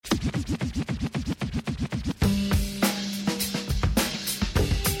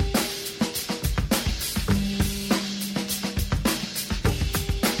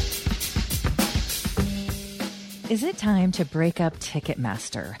Is it time to break up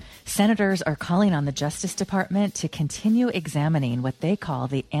Ticketmaster? Senators are calling on the Justice Department to continue examining what they call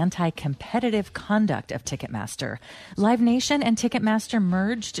the anti-competitive conduct of Ticketmaster. Live Nation and Ticketmaster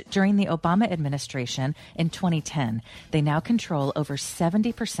merged during the Obama administration in 2010. They now control over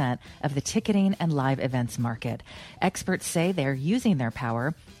 70% of the ticketing and live events market. Experts say they're using their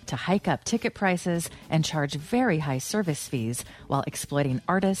power to hike up ticket prices and charge very high service fees while exploiting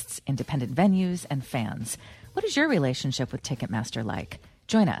artists, independent venues, and fans. What is your relationship with Ticketmaster like?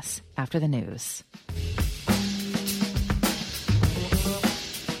 Join us after the news.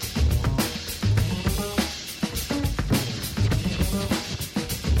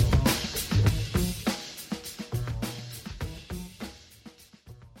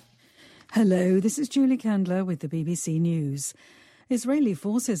 Hello, this is Julie Candler with the BBC News. Israeli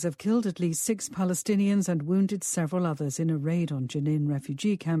forces have killed at least 6 Palestinians and wounded several others in a raid on Jenin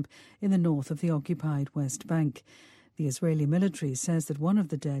refugee camp in the north of the occupied West Bank. The Israeli military says that one of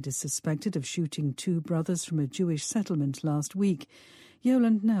the dead is suspected of shooting 2 brothers from a Jewish settlement last week.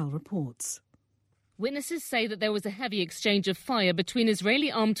 Yolande Knell reports. Witnesses say that there was a heavy exchange of fire between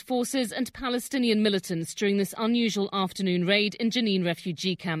Israeli armed forces and Palestinian militants during this unusual afternoon raid in Jenin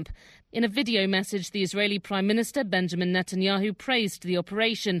refugee camp. In a video message, the Israeli Prime Minister Benjamin Netanyahu praised the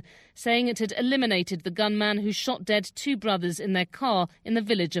operation, saying it had eliminated the gunman who shot dead 2 brothers in their car in the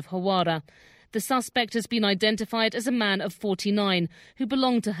village of Hawara. The suspect has been identified as a man of 49 who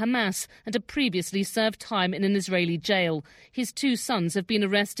belonged to Hamas and had previously served time in an Israeli jail. His 2 sons have been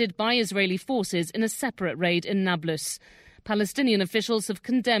arrested by Israeli forces in a separate raid in Nablus. Palestinian officials have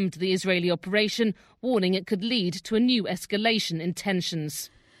condemned the Israeli operation, warning it could lead to a new escalation in tensions.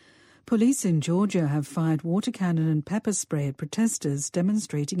 Police in Georgia have fired water cannon and pepper spray at protesters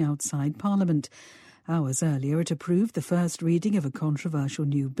demonstrating outside Parliament. Hours earlier, it approved the first reading of a controversial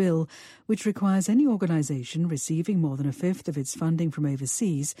new bill which requires any organisation receiving more than a fifth of its funding from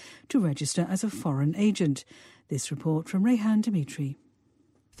overseas to register as a foreign agent. This report from Rehan Dimitri.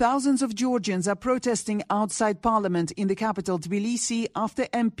 Thousands of Georgians are protesting outside Parliament in the capital Tbilisi after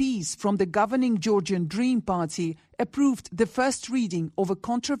MPs from the governing Georgian Dream Party approved the first reading of a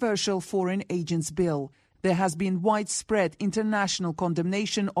controversial foreign agents bill. There has been widespread international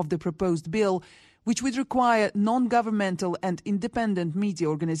condemnation of the proposed bill, which would require non-governmental and independent media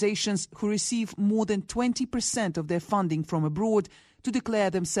organizations who receive more than 20% of their funding from abroad to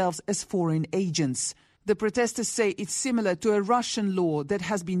declare themselves as foreign agents. The protesters say it's similar to a Russian law that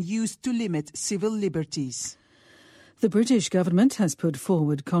has been used to limit civil liberties. The British government has put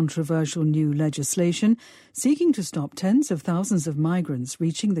forward controversial new legislation seeking to stop tens of thousands of migrants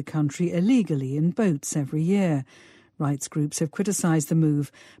reaching the country illegally in boats every year. Rights groups have criticised the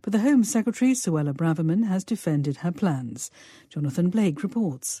move, but the Home Secretary, Suella Braverman, has defended her plans. Jonathan Blake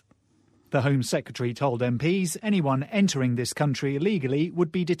reports. The Home Secretary told MPs anyone entering this country illegally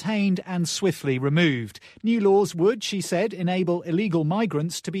would be detained and swiftly removed. New laws would, she said, enable illegal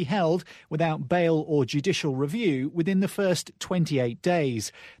migrants to be held without bail or judicial review within the first 28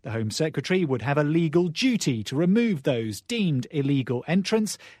 days. The Home Secretary would have a legal duty to remove those deemed illegal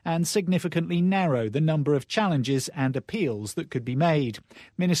entrants and significantly narrow the number of challenges and appeals that could be made.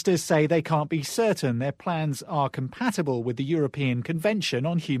 Ministers say they can't be certain their plans are compatible with the European Convention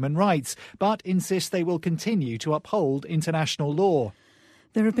on Human Rights, but insist they will continue to uphold international law.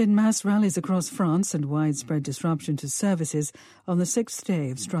 There have been mass rallies across France and widespread disruption to services on the 6th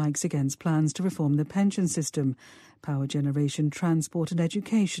day of strikes against plans to reform the pension system. Power generation, transport and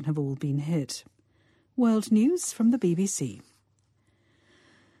education have all been hit. World News from the BBC.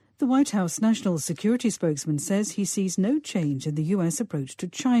 The White House national security spokesman says he sees no change in the US approach to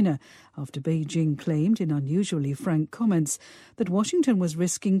China after Beijing claimed in unusually frank comments that Washington was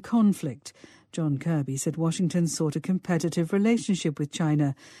risking conflict. John Kirby said Washington sought a competitive relationship with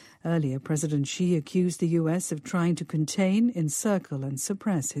China. Earlier, President Xi accused the US of trying to contain, encircle and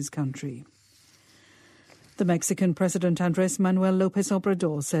suppress his country. The Mexican President Andrés Manuel López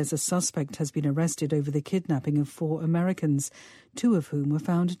Obrador says a suspect has been arrested over the kidnapping of 4 Americans, 2 of whom were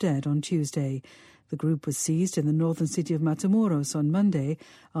found dead on Tuesday. The group was seized in the northern city of Matamoros on Monday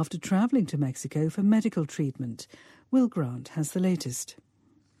after travelling to Mexico for medical treatment. Will Grant has the latest.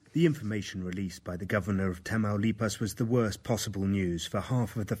 The information released by the governor of Tamaulipas was the worst possible news for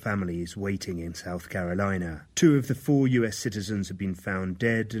half of the families waiting in South Carolina. 2 of the 4 US citizens have been found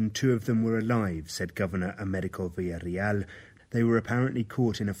dead and 2 of them were alive, said Governor Americo Villarreal. They were apparently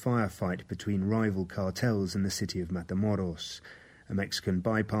caught in a firefight between rival cartels in the city of Matamoros. A Mexican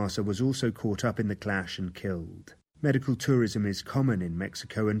bypasser was also caught up in the clash and killed. Medical tourism is common in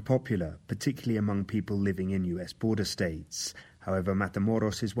Mexico and popular, particularly among people living in U.S. border states. However,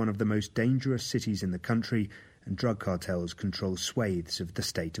 Matamoros is one of the most dangerous cities in the country, and drug cartels control swathes of the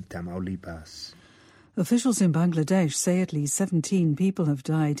state of Tamaulipas. Officials in Bangladesh say at least 17 people have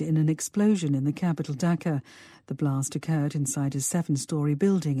died in an explosion in the capital Dhaka. The blast occurred inside a 7-storey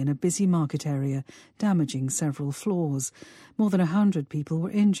building in a busy market area, damaging several floors. More than 100 people were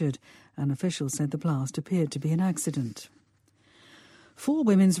injured, and officials said the blast appeared to be an accident. 4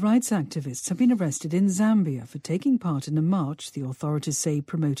 women's rights activists have been arrested in Zambia for taking part in a march the authorities say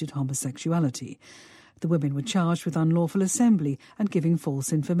promoted homosexuality. The women were charged with unlawful assembly and giving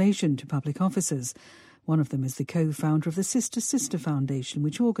false information to public officers. One of them is the co-founder of the Sister Sister Foundation,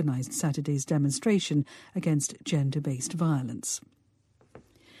 which organised Saturday's demonstration against gender-based violence.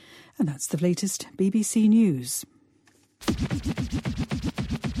 And that's the latest BBC News.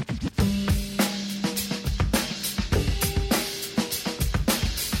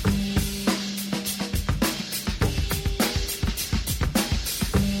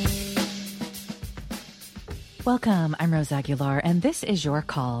 Welcome, I'm Rose Aguilar, and this is Your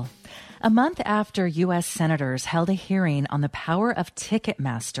Call. A month after U.S. senators held a hearing on the power of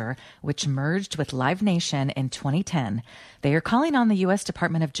Ticketmaster, which merged with Live Nation in 2010, they are calling on the U.S.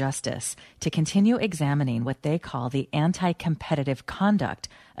 Department of Justice to continue examining what they call the anti-competitive conduct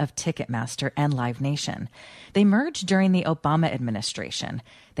of Ticketmaster and Live Nation. They merged during the Obama administration.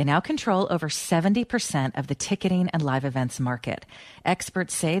 They now control over 70% of the ticketing and live events market.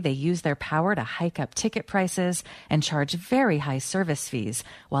 Experts say they use their power to hike up ticket prices and charge very high service fees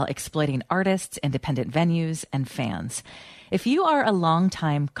while exploiting artists, independent venues, and fans. If you are a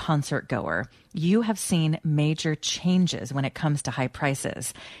longtime concert goer, you have seen major changes when it comes to high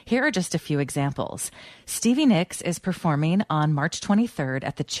prices. Here are just a few examples. Stevie Nicks is performing on March 23rd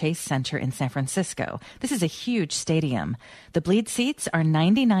at the Chase Center in San Francisco. This is a huge stadium. The bleed seats are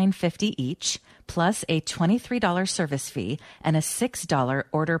 $99.50 each, plus a $23 service fee and a $6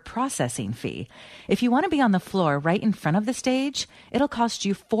 order processing fee. If you want to be on the floor right in front of the stage, it'll cost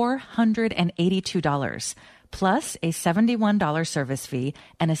you $482. plus a $71 service fee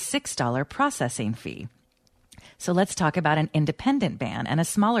and a $6 processing fee. So let's talk about an independent band and a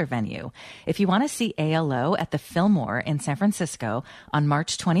smaller venue. If you want to see ALO at the Fillmore in San Francisco on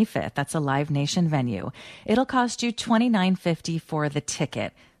March 25th, that's a Live Nation venue, it'll cost you $29.50 for the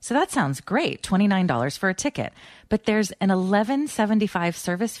ticket. So that sounds great, $29 for a ticket. But there's an $11.75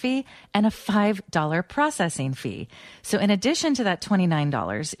 service fee and a $5 processing fee. So in addition to that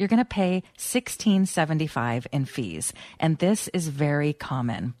 $29, you're going to pay $16.75 in fees. And this is very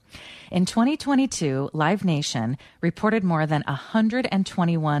common. In 2022, Live Nation reported more than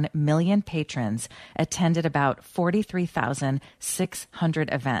 121 million patrons attended about 43,600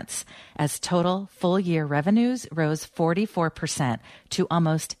 events, as total full-year revenues rose 44% to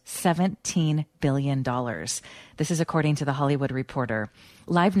almost $17 billion. This is according to The Hollywood Reporter.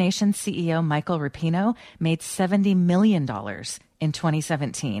 Live Nation CEO Michael Rapino made $70 million in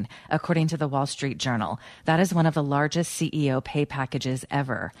 2017, according to the Wall Street Journal. That is one of the largest CEO pay packages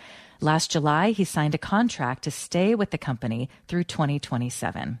ever. Last July, he signed a contract to stay with the company through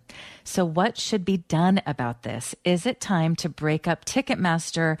 2027. So what should be done about this? Is it time to break up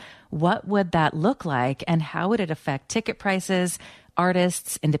Ticketmaster? What would that look like? And how would it affect ticket prices,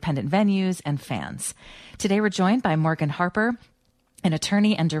 artists, independent venues, and fans? Today, we're joined by Morgan Harper, an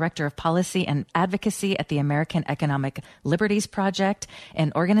attorney and director of policy and advocacy at the American Economic Liberties Project,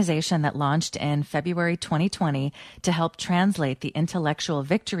 an organization that launched in February 2020 to help translate the intellectual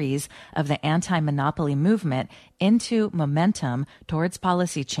victories of the anti-monopoly movement into momentum towards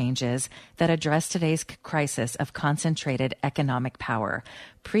policy changes that address today's crisis of concentrated economic power.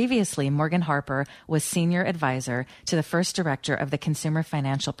 Previously, Morgan Harper was senior advisor to the first director of the Consumer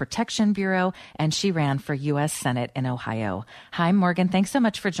Financial Protection Bureau, and she ran for U.S. Senate in Ohio. Hi, Morgan. Thanks so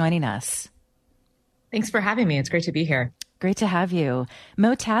much for joining us. Thanks for having me. It's great to be here. Great to have you.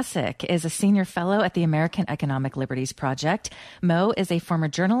 Mo Tasic is a senior fellow at the American Economic Liberties Project. Mo is a former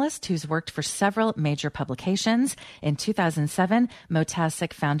journalist who's worked for several major publications. In 2007, Mo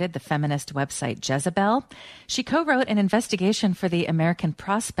Tasic founded the feminist website Jezebel. She co-wrote an investigation for the American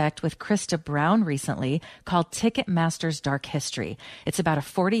Prospect with Krista Brown recently called Ticketmaster's Dark History. It's about a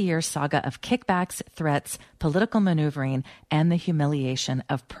 40-year saga of kickbacks, threats, political maneuvering, and the humiliation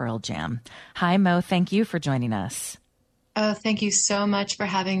of Pearl Jam. Hi, Mo. Thank you for joining us. Oh, thank you so much for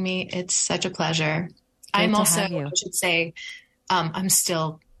having me. It's such a pleasure. I'm also, I should say, I'm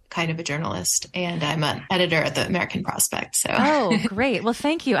still kind of a journalist, and I'm an editor at the American Prospect. So. Oh, great. Well,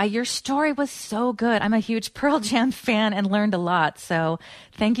 thank you. Your story was so good. I'm a huge Pearl Jam fan and learned a lot. So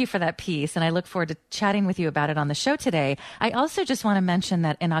thank you for that piece. And I look forward to chatting with you about it on the show today. I also just want to mention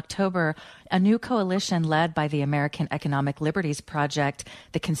that in October, a new coalition led by the American Economic Liberties Project,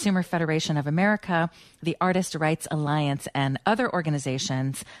 the Consumer Federation of America, the Artist Rights Alliance, and other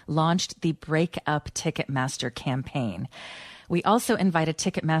organizations launched the Break Up Ticketmaster campaign. We also invited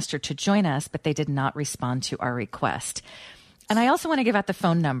Ticketmaster to join us, but they did not respond to our request. And I also want to give out the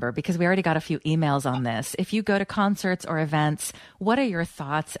phone number because we already got a few emails on this. If you go to concerts or events, what are your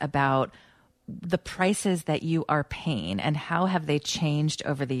thoughts about the prices that you are paying and how have they changed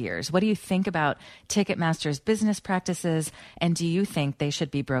over the years? What do you think about Ticketmaster's business practices, and do you think they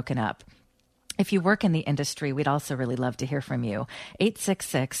should be broken up? If you work in the industry, we'd also really love to hear from you.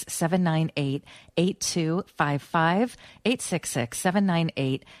 866-798-8255,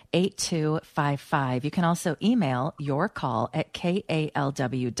 866-798-8255. You can also email your call at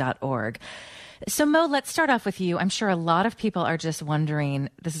kalw.org. So Mo, let's start off with you. I'm sure a lot of people are just wondering,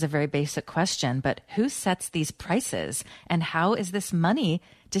 this is a very basic question, but who sets these prices and how is this money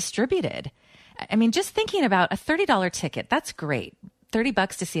distributed? I mean, just thinking about a $30 ticket, that's great.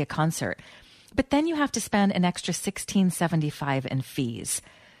 $30 to see a concert. But then you have to spend an extra $16.75 in fees.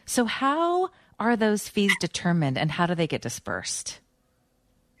 So how are those fees determined and how do they get dispersed?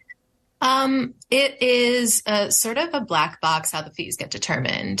 It is sort of a black box how the fees get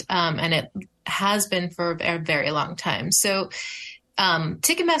determined, and it has been for a very long time. So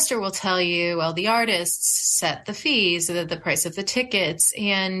Ticketmaster will tell you, well, the artists set the fees, the price of the tickets,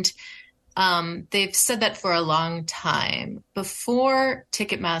 and they've said that for a long time. Before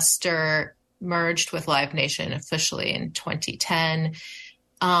Ticketmaster merged with Live Nation officially in 2010,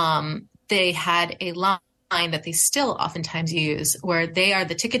 they had a line that they still oftentimes use where they are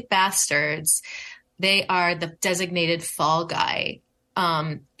the ticket bastards. They are the designated fall guy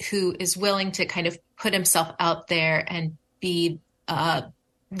who is willing to kind of put himself out there and be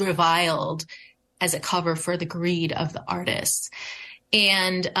reviled as a cover for the greed of the artists.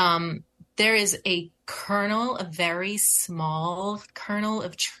 And there is a very small kernel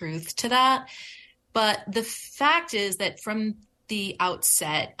of truth to that. But the fact is that from the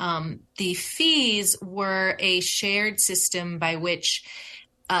outset, the fees were a shared system by which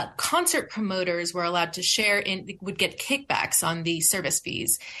concert promoters were allowed to would get kickbacks on the service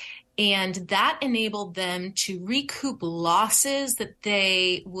fees. And that enabled them to recoup losses that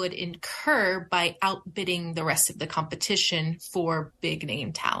they would incur by outbidding the rest of the competition for big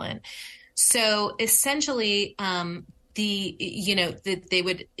name talent. So essentially, they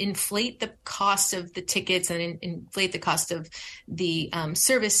would inflate the cost of the tickets and inflate the cost of the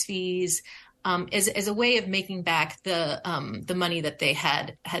service fees as a way of making back the money that they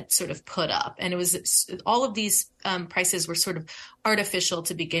had sort of put up. And it was all of these prices were sort of artificial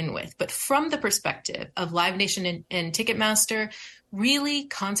to begin with. But from the perspective of Live Nation and Ticketmaster, really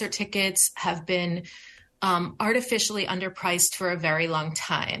concert tickets have been artificially underpriced for a very long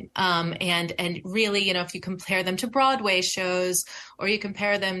time. And really, if you compare them to Broadway shows or you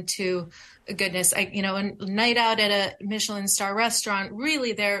compare them to, goodness, a night out at a Michelin star restaurant,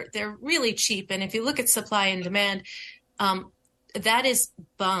 really, they're really cheap. And if you look at supply and demand, that is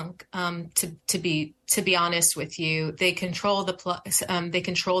bunk. To be honest with you, they control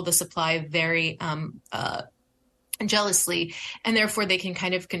the supply very, jealously, and therefore they can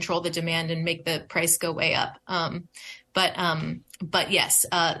kind of control the demand and make the price go way up. But yes,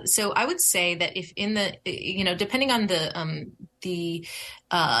 so I would say that if in the, depending on the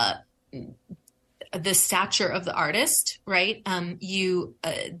stature of the artist, right?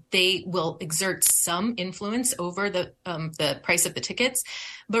 They will exert some influence over the price of the tickets.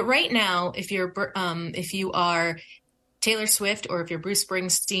 But right now, if you are Taylor Swift or if you're Bruce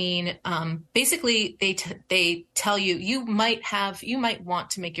Springsteen, basically they tell you you might want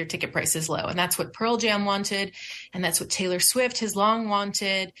to make your ticket prices low. And that's what Pearl Jam wanted. And that's what Taylor Swift has long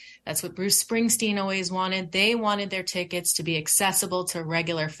wanted. That's what Bruce Springsteen always wanted. They wanted their tickets to be accessible to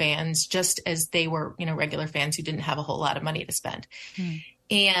regular fans, just as they were, regular fans who didn't have a whole lot of money to spend.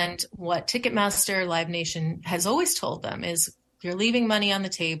 And what Ticketmaster, Live Nation has always told them is you're leaving money on the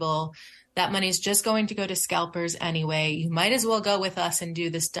table. That money is just going to go to scalpers anyway. You might as well go with us and do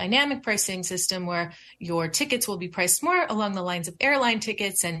this dynamic pricing system where your tickets will be priced more along the lines of airline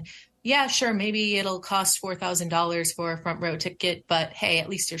tickets. And yeah, sure, maybe it'll cost $4,000 for a front row ticket, but hey, at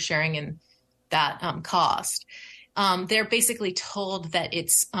least you're sharing in that cost. They're basically told that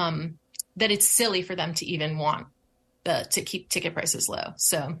it's silly for them to even want to keep ticket prices low.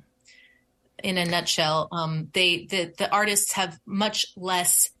 So in a nutshell, the artists have much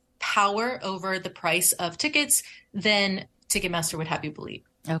less power over the price of tickets than Ticketmaster would have you believe.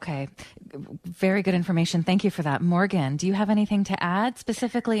 Okay. Very good information. Thank you for that. Morgan, do you have anything to add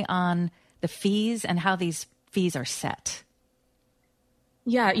specifically on the fees and how these fees are set?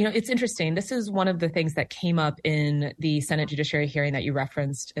 Yeah, it's interesting. This is one of the things that came up in the Senate Judiciary hearing that you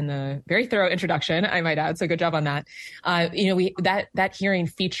referenced in the very thorough introduction, I might add. So good job on that. That hearing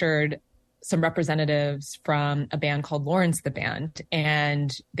featured some representatives from a band called Lawrence the Band.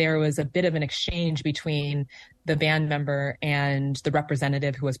 And there was a bit of an exchange between the band member and the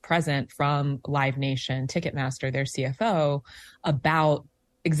representative who was present from Live Nation Ticketmaster, their CFO, about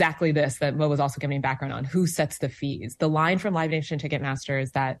exactly this, that Mo was also giving background on, who sets the fees. The line from Live Nation Ticketmaster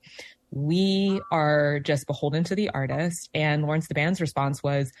is that we are just beholden to the artist. And Lawrence the Band's response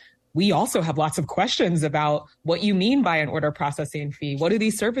was, we also have lots of questions about what you mean by an order processing fee. What do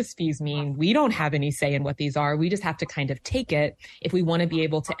these service fees mean? We don't have any say in what these are. We just have to kind of take it if we want to be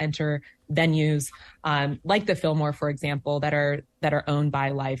able to enter venues like the Fillmore, for example, that are owned by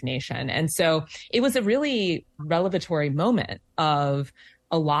Live Nation. And so it was a really revelatory moment of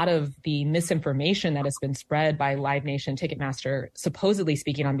a lot of the misinformation that has been spread by Live Nation Ticketmaster, supposedly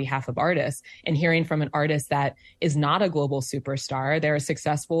speaking on behalf of artists, and hearing from an artist that is not a global superstar. They're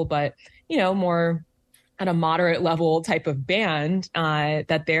successful, but, more at a moderate level type of band,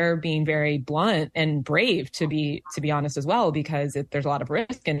 that they're being very blunt and brave, to be honest as well, because there's a lot of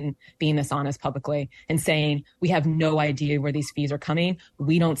risk in being this honest publicly and saying, we have no idea where these fees are coming.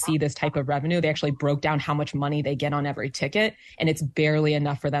 We don't see this type of revenue. They actually broke down how much money they get on every ticket, and it's barely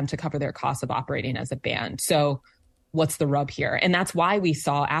enough for them to cover their costs of operating as a band. So what's the rub here? And that's why we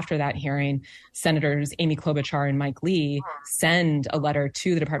saw after that hearing, Senators Amy Klobuchar and Mike Lee send a letter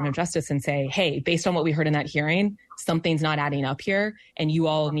to the Department of Justice and say, hey, based on what we heard in that hearing, something's not adding up here, and you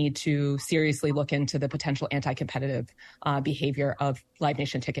all need to seriously look into the potential anti-competitive behavior of Live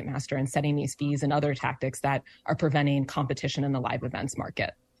Nation Ticketmaster and setting these fees and other tactics that are preventing competition in the live events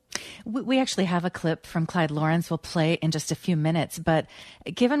market. We actually have a clip from Clyde Lawrence we'll play in just a few minutes. But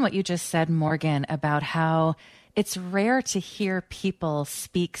given what you just said, Morgan, about how it's rare to hear people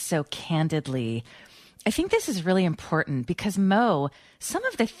speak so candidly, I think this is really important because, Mo, some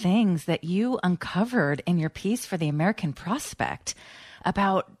of the things that you uncovered in your piece for the American Prospect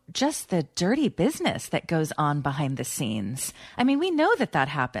about just the dirty business that goes on behind the scenes. I mean, we know that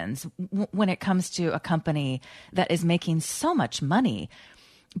happens when it comes to a company that is making so much money.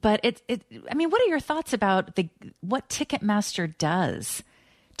 But what are your thoughts about what Ticketmaster does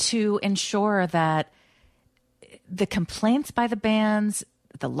to ensure that the complaints by the bands,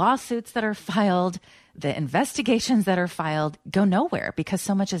 the lawsuits that are filed, the investigations that are filed go nowhere because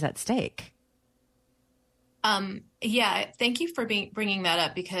so much is at stake? Thank you for bringing that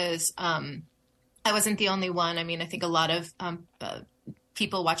up because I wasn't the only one. I mean, I think a lot of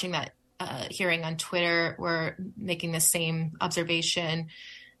people watching that hearing on Twitter were making the same observation.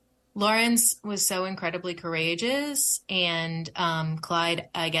 Lawrence was so incredibly courageous, and Clyde,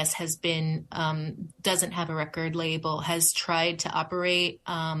 I guess, has been doesn't have a record label, has tried to operate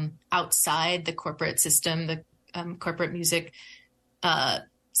outside the corporate system, the corporate music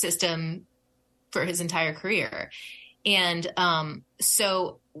system for his entire career. And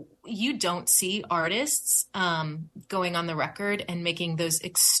so you don't see artists going on the record and making those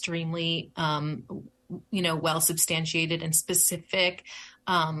extremely, well substantiated and specific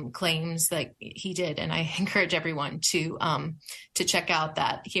claims like he did. And I encourage everyone to check out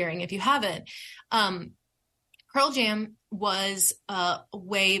that hearing if you haven't. Pearl Jam was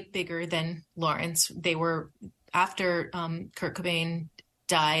way bigger than Lawrence. They were, after Kurt Cobain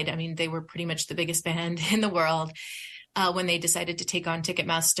died, I mean, they were pretty much the biggest band in the world when they decided to take on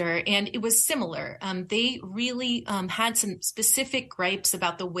Ticketmaster. And it was similar. They really had some specific gripes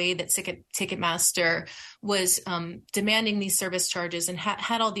about the way that Ticketmaster was demanding these service charges and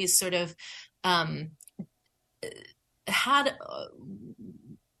had all these sort of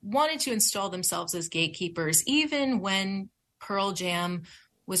wanted to install themselves as gatekeepers, even when Pearl Jam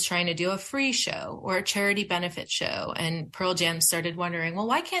was trying to do a free show or a charity benefit show. And Pearl Jam started wondering, well,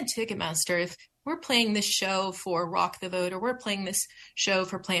 why can't Ticketmaster, if we're playing this show for Rock the Vote or we're playing this show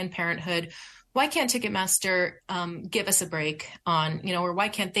for Planned Parenthood, why can't Ticketmaster give us a break on, or why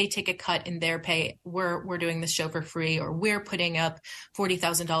can't they take a cut in their pay? We're doing this show for free, or we're putting up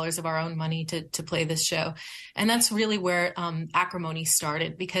 $40,000 of our own money to play this show. And that's really where acrimony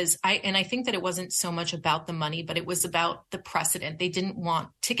started, because I think that it wasn't so much about the money, but it was about the precedent.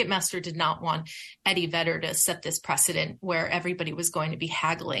 Ticketmaster did not want Eddie Vedder to set this precedent where everybody was going to be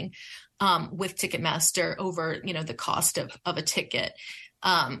haggling with Ticketmaster over, the cost of a ticket.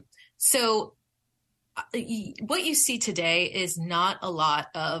 So what you see today is not a lot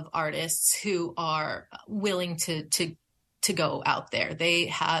of artists who are willing to go out there. They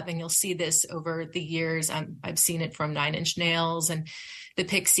have, and you'll see this over the years. I've seen it from Nine Inch Nails and the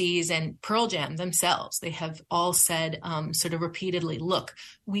Pixies and Pearl Jam themselves. They have all said sort of repeatedly, look,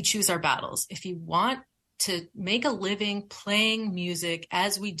 we choose our battles. If you want to make a living playing music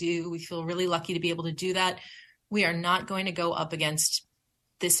as we do, we feel really lucky to be able to do that. We are not going to go up against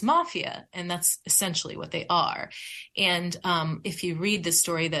this mafia. And that's essentially what they are. And if you read the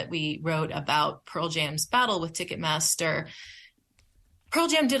story that we wrote about Pearl Jam's battle with Ticketmaster, Pearl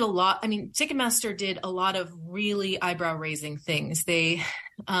Jam did a lot. I mean, Ticketmaster did a lot of really eyebrow raising things. They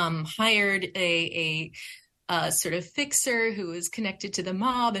hired a sort of fixer who was connected to the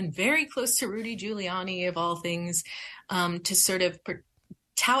mob and very close to Rudy Giuliani, of all things, to sort of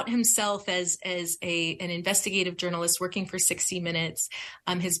tout himself as an investigative journalist working for 60 Minutes.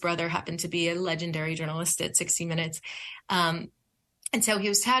 His brother happened to be a legendary journalist at 60 Minutes. And so he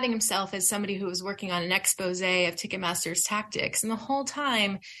was touting himself as somebody who was working on an expose of Ticketmaster's tactics. And the whole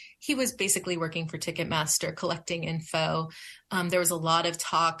time he was basically working for Ticketmaster, collecting info. There was a lot of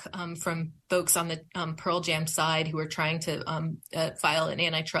talk from folks on the Pearl Jam side who were trying to file an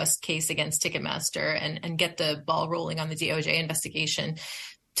antitrust case against Ticketmaster and get the ball rolling on the DOJ investigation,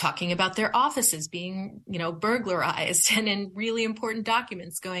 talking about their offices being, burglarized and in really important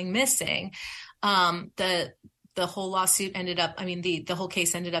documents going missing. The whole lawsuit ended up, the whole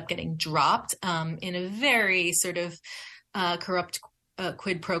case ended up getting dropped in a very sort of corrupt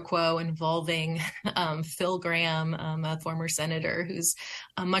quid pro quo involving Phil Gramm, a former senator who's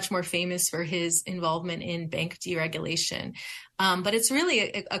much more famous for his involvement in bank deregulation. But it's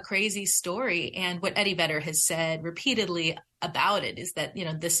really a crazy story. And what Eddie Vedder has said repeatedly about it is that,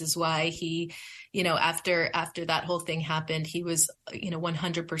 this is why he, after that whole thing happened, he was,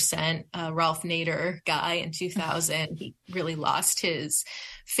 100% Ralph Nader guy in 2000. He really lost his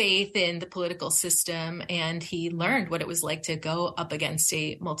faith in the political system, and he learned what it was like to go up against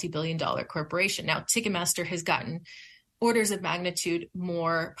a multi-billion-dollar corporation. Now, Ticketmaster has gotten orders of magnitude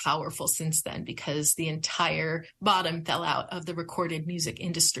more powerful since then because the entire bottom fell out of the recorded music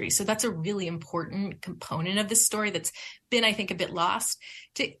industry. So that's a really important component of this story that's been, I think, a bit lost.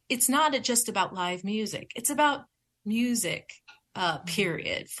 It's not just about live music. It's about music,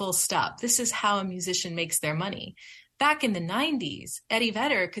 period, full stop. This is how a musician makes their money. Back in the 90s, Eddie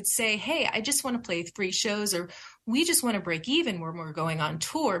Vedder could say, hey, I just want to play free shows, or we just want to break even when we're going on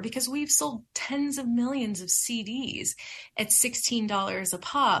tour because we've sold tens of millions of CDs at $16 a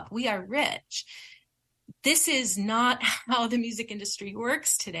pop. We are rich. This is not how the music industry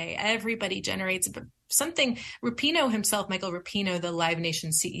works today. Everybody generates something. Rapinoe himself, Michael Rapinoe, the Live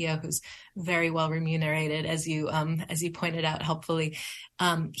Nation CEO, who's very well remunerated, as you pointed out helpfully,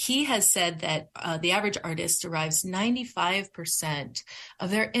 he has said that the average artist derives 95% of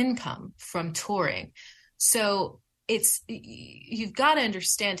their income from touring. So you've got to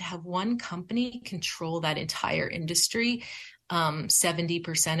understand, to have one company control that entire industry,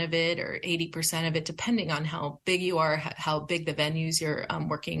 70% of it or 80% of it, depending on how big you are, how big the venues you're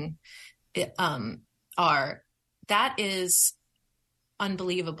working are, that is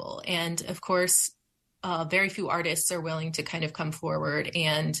unbelievable. And of course, very few artists are willing to kind of come forward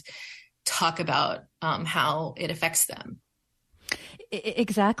and talk about how it affects them.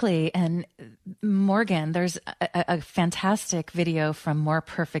 Exactly. And Morgan, there's a fantastic video from More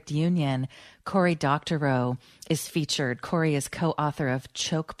Perfect Union. Cory Doctorow is featured. Cory is co-author of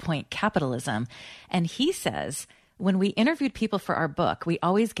Choke Point Capitalism. And he says, when we interviewed people for our book, we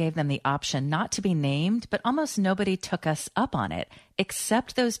always gave them the option not to be named, but almost nobody took us up on it,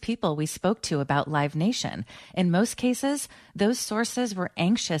 except those people we spoke to about Live Nation. In most cases, those sources were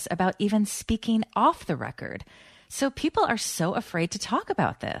anxious about even speaking off the record. So people are so afraid to talk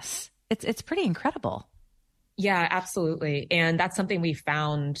about this. It's pretty incredible. Yeah, absolutely. And that's something we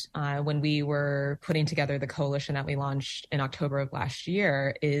found when we were putting together the coalition that we launched in October of last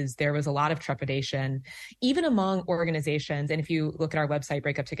year, is there was a lot of trepidation, even among organizations. And if you look at our website,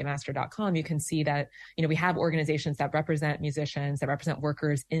 breakupticketmaster.com, you can see that, we have organizations that represent musicians, that represent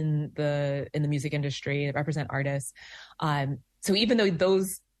workers in the music industry, that represent artists. So even though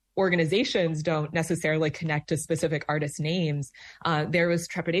those organizations don't necessarily connect to specific artist names, there was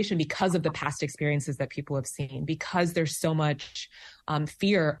trepidation because of the past experiences that people have seen, because there's so much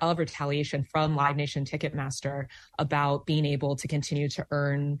fear of retaliation from Live Nation, Ticketmaster, about being able to continue to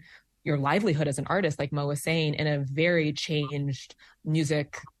earn your livelihood as an artist, like Mo was saying, in a very changed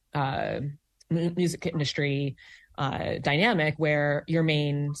music industry dynamic where your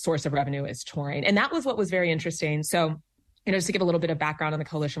main source of revenue is touring. And that was what was very interesting. So just to give a little bit of background on the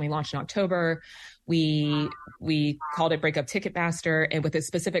coalition, we launched in October. We called it Break Up Ticketmaster, and with a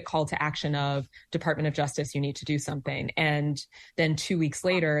specific call to action of Department of Justice, you need to do something. And then 2 weeks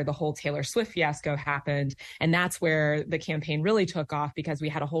later, the whole Taylor Swift fiasco happened. And that's where the campaign really took off, because we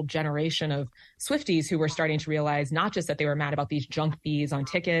had a whole generation of Swifties who were starting to realize not just that they were mad about these junk fees on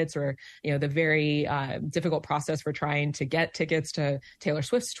tickets, or, the very difficult process for trying to get tickets to Taylor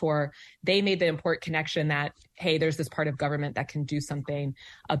Swift's tour. They made the important connection that, hey, there's this part of government that can do something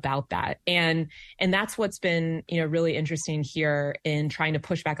about that. And that's what's been, really interesting here in trying to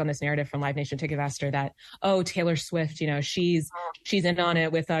push back on this narrative from Live Nation Ticketmaster that, oh, Taylor Swift, she's in on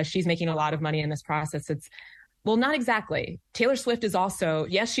it with us. She's making a lot of money in this process. Well, not exactly. Taylor Swift is also,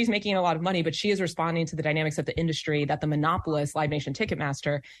 yes, she's making a lot of money, but she is responding to the dynamics of the industry that the monopolist Live Nation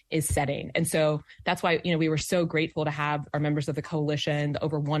Ticketmaster is setting. And so that's why, we were so grateful to have our members of the coalition, the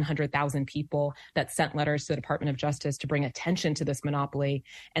over 100,000 people that sent letters to the Department of Justice to bring attention to this monopoly,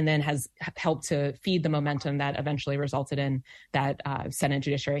 and then has helped to feed the momentum that eventually resulted in that Senate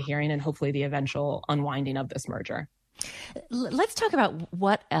Judiciary hearing and hopefully the eventual unwinding of this merger. Let's talk about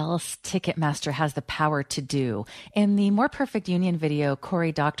what else Ticketmaster has the power to do. In the More Perfect Union video,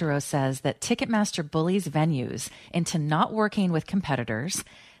 Cory Doctorow says that Ticketmaster bullies venues into not working with competitors.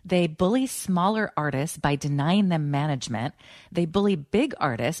 They bully smaller artists by denying them management. They bully big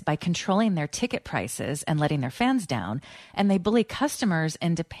artists by controlling their ticket prices and letting their fans down. And they bully customers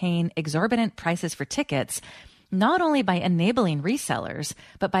into paying exorbitant prices for tickets, not only by enabling resellers,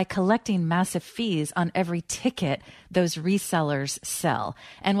 but by collecting massive fees on every ticket those resellers sell.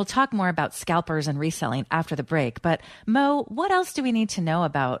 And we'll talk more about scalpers and reselling after the break. But Mo, what else do we need to know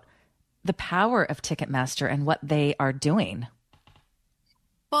about the power of Ticketmaster and what they are doing?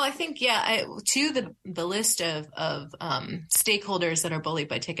 Well, I think, to the list of stakeholders that are bullied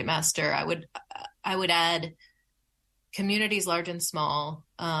by Ticketmaster, I would add communities large and small.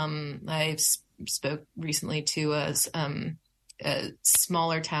 I've spoke recently to a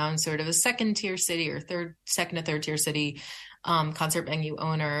smaller town, sort of a second tier city or second to third tier city concert venue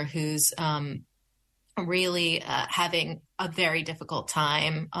owner who's really having a very difficult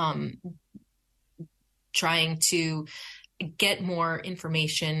time trying to get more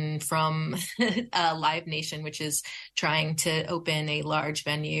information from Live Nation, which is trying to open a large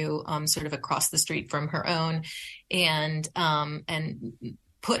venue sort of across the street from her own, and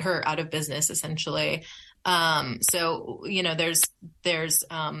put her out of business, essentially. So, there's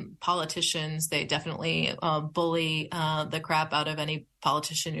politicians. They definitely bully the crap out of any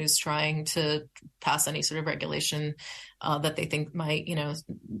politician who's trying to pass any sort of regulation that they think might,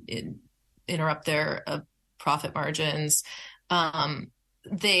 interrupt their profit margins. But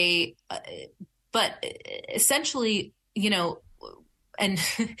essentially, and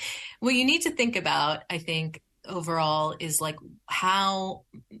what you need to think about, I think, overall is like how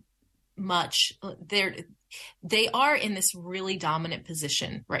much they are in this really dominant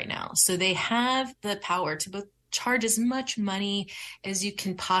position right now. So they have the power to both charge as much money as you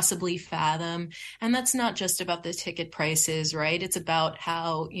can possibly fathom. And that's not just about the ticket prices, right? It's about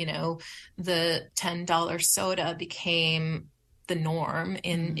how, the $10 soda became the norm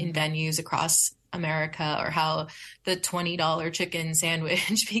in venues across America, or how the $20 chicken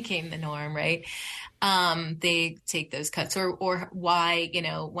sandwich became the norm, right? They take those cuts, or why,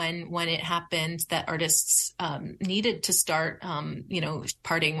 when it happened that artists needed to start,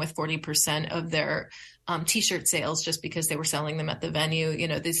 parting with 40% of their T-shirt sales just because they were selling them at the venue,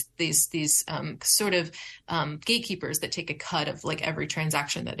 these sort of gatekeepers that take a cut of like every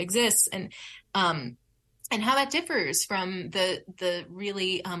transaction that exists, and how that differs from the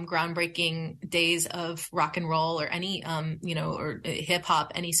really groundbreaking days of rock and roll or any or hip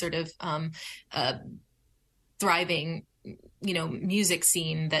hop, any sort of thriving music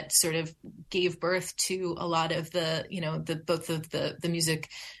scene that sort of gave birth to a lot of the both of the music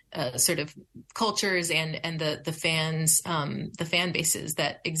sort of cultures and the fans, the fan bases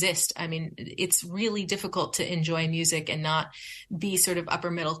that exist. I mean, it's really difficult to enjoy music and not be sort of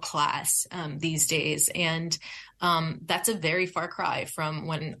upper middle class these days. And that's a very far cry from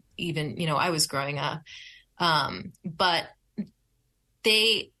when even, I was growing up. But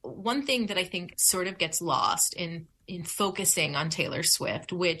one thing that I think sort of gets lost in focusing on Taylor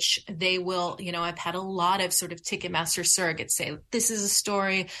Swift, which they will, I've had a lot of sort of Ticketmaster surrogates say, this is a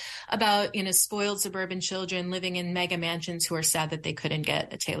story about, spoiled suburban children living in mega mansions who are sad that they couldn't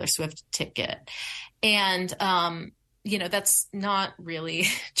get a Taylor Swift ticket. And that's not really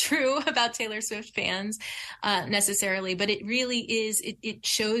true about Taylor Swift fans necessarily, but it really is. It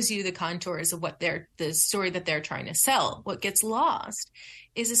shows you the contours of the story that they're trying to sell. What gets lost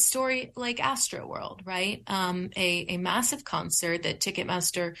is a story like Astroworld, right? A massive concert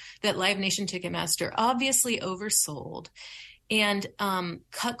that Live Nation Ticketmaster obviously oversold and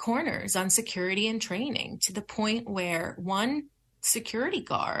cut corners on security and training to the point where one security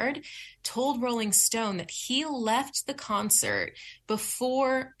guard told Rolling Stone that he left the concert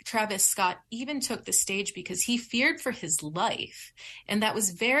before Travis Scott even took the stage because he feared for his life. And that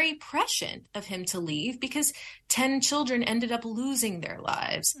was very prescient of him to leave because 10 children ended up losing their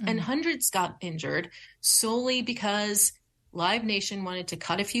lives and hundreds got injured solely because Live Nation wanted to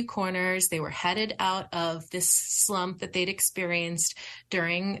cut a few corners. They were headed out of this slump that they'd experienced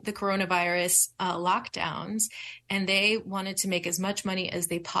during the coronavirus lockdowns, and they wanted to make as much money as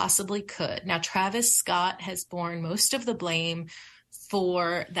they possibly could. Now, Travis Scott has borne most of the blame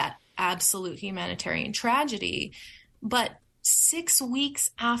for that absolute humanitarian tragedy, but 6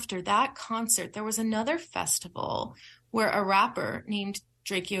 weeks after that concert, there was another festival where a rapper named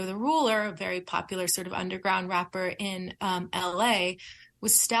Drakeo the Ruler, a very popular sort of underground rapper in LA,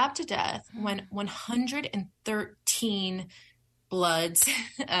 was stabbed to death when 113 blood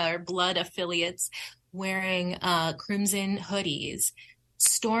affiliates wearing crimson hoodies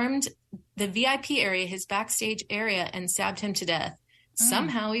stormed the VIP area, his backstage area, and stabbed him to death.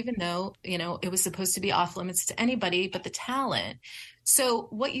 Somehow, even though, it was supposed to be off limits to anybody but the talent. So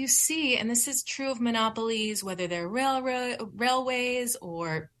what you see, and this is true of monopolies, whether they're railways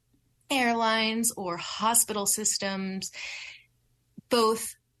or airlines or hospital systems,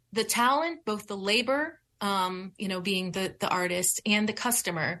 both the talent, both the labor, being the artist, and the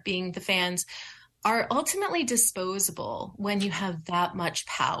customer, being the fans, are ultimately disposable when you have that much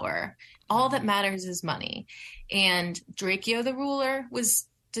power. All that matters is money. And Drakeo the Ruler was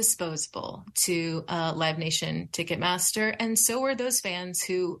disposable to Live Nation Ticketmaster, and so were those fans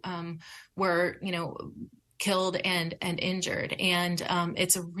who were, killed and injured. And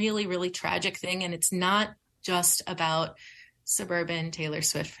it's a really, really tragic thing, and it's not just about suburban Taylor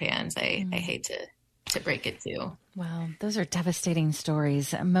Swift fans. I hate to break it to. Wow, those are devastating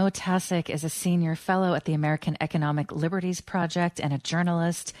stories. Mo Tasic is a senior fellow at the American Economic Liberties Project and a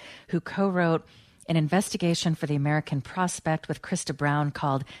journalist who co-wrote an investigation for the American Prospect with Krista Brown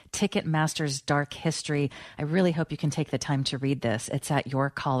called Ticketmaster's Dark History. I really hope you can take the time to read this. It's at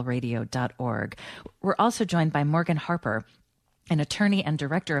yourcallradio.org. We're also joined by Morgan Harper, an attorney and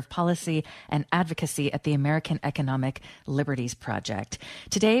director of policy and advocacy at the American Economic Liberties Project.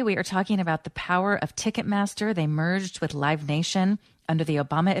 Today, we are talking about the power of Ticketmaster. They merged with Live Nation under the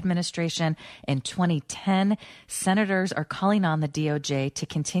Obama administration in 2010. Senators are calling on the DOJ to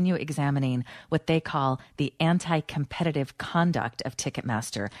continue examining what they call the anti-competitive conduct of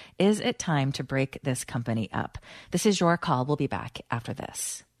Ticketmaster. Is it time to break this company up? This is Your Call. We'll be back after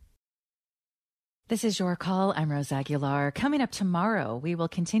this. This is Your Call. I'm Rose Aguilar. Coming up tomorrow, we will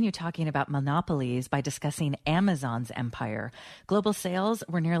continue talking about monopolies by discussing Amazon's empire. Global sales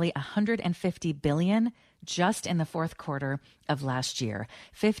were nearly $150 billion just in the fourth quarter of last year.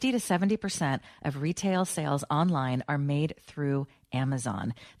 50 to 70% of retail sales online are made through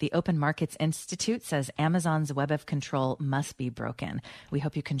Amazon. The Open Markets Institute says Amazon's web of control must be broken. We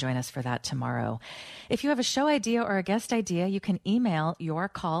hope you can join us for that tomorrow. If you have a show idea or a guest idea, you can email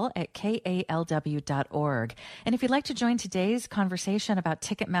yourcall@kalw.org. And if you'd like to join today's conversation about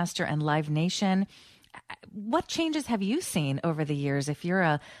Ticketmaster and Live Nation, what changes have you seen over the years? If you're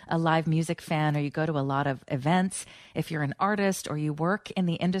a live music fan or you go to a lot of events, if you're an artist or you work in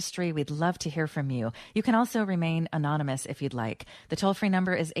the industry, we'd love to hear from you. You can also remain anonymous if you'd like. The toll-free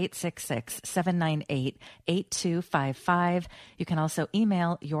number is 866-798-8255. You can also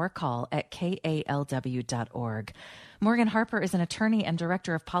email yourcall@kalw.org. Morgan Harper is an attorney and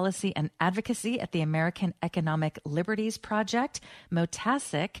director of policy and advocacy at the American Economic Liberties Project. Mo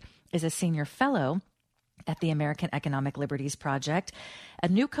Tasic is a senior fellow at the American Economic Liberties Project. A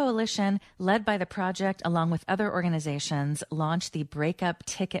new coalition led by the project, along with other organizations, launched the Break Up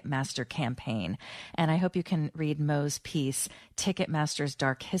Ticketmaster campaign. And I hope you can read Mo's piece, Ticketmaster's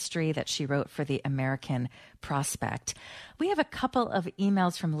Dark History, that she wrote for the American Prospect. We have a couple of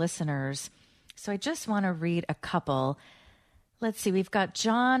emails from listeners, so I just want to read a couple. Let's see. We've got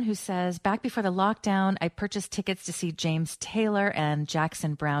John who says, back before the lockdown, I purchased tickets to see James Taylor and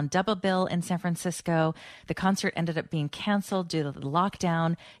Jackson Browne double bill in San Francisco. The concert ended up being canceled due to the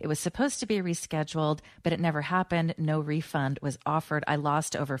lockdown. It was supposed to be rescheduled, but it never happened. No refund was offered. I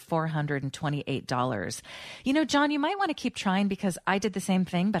lost over $428. You know, John, you might want to keep trying because I did the same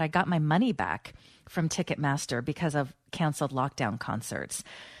thing, but I got my money back from Ticketmaster because of canceled lockdown concerts.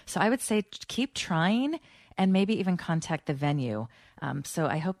 So I would say keep trying and maybe even contact the venue. So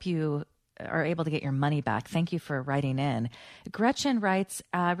I hope you are able to get your money back. Thank you for writing in. Gretchen writes,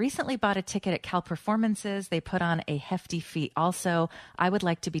 recently bought a ticket at Cal Performances. They put on a hefty fee also. I would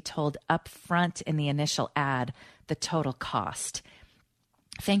like to be told up front in the initial ad the total cost.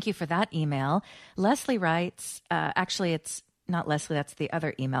 Thank you for that email. Leslie writes, actually it's not Leslie, that's the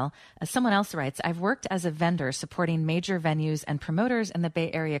other email. Someone else writes, I've worked as a vendor supporting major venues and promoters in the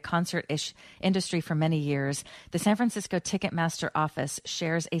Bay Area concert industry for many years. The San Francisco Ticketmaster office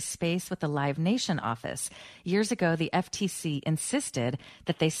shares a space with the Live Nation office. Years ago, the FTC insisted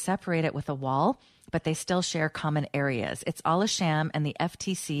that they separate it with a wall, but they still share common areas. It's all a sham, and the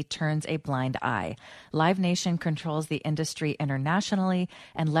FTC turns a blind eye. Live Nation controls the industry internationally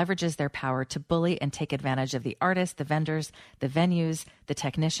and leverages their power to bully and take advantage of the artists, the vendors, the venues, the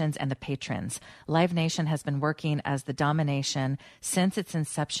technicians, and the patrons. Live Nation has been working as the domination since its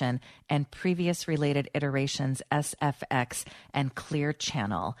inception and previous related iterations, SFX and Clear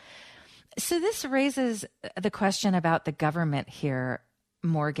Channel. So this raises the question about the government here,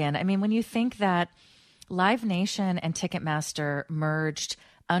 Morgan. I mean, when you think that Live Nation and Ticketmaster merged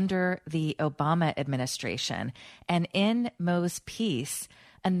under the Obama administration, and in Mo's piece,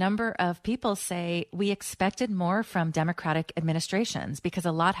 a number of people say we expected more from Democratic administrations because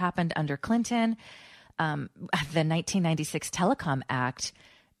a lot happened under Clinton. The 1996 Telecom Act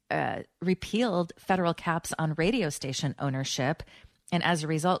repealed federal caps on radio station ownership. And as a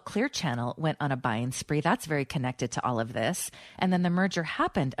result, Clear Channel went on a buying spree. That's very connected to all of this. And then the merger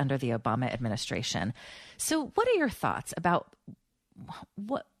happened under the Obama administration. So what are your thoughts about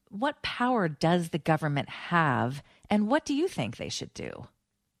what power does the government have, and what do you think they should do?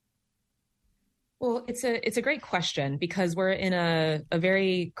 Well, it's a great question because we're in a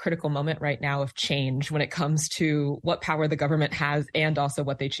very critical moment right now of change when it comes to what power the government has and also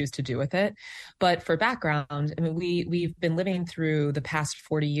what they choose to do with it. But for background, I mean, we've been living through the past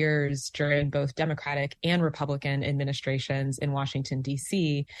 40 years during both Democratic and Republican administrations in Washington,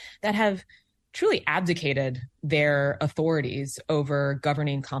 D.C. that have truly abdicated their authorities over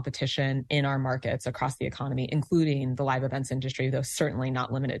governing competition in our markets across the economy, including the live events industry, though certainly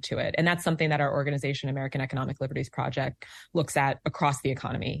not limited to it. And that's something that our organization, American Economic Liberties Project, looks at across the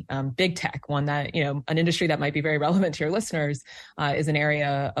economy. Big tech, one that, an industry that might be very relevant to your listeners, is an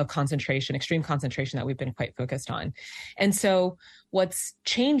area of concentration, extreme concentration that we've been quite focused on. And so what's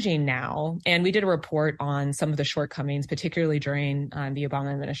changing now, and we did a report on some of the shortcomings, particularly during the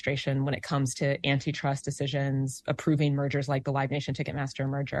Obama administration when it comes to antitrust decisions, approving mergers like the Live Nation Ticketmaster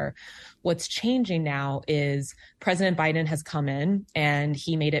merger. What's changing now is President Biden has come in and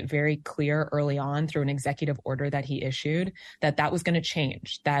he made it very clear early on through an executive order that he issued that was going to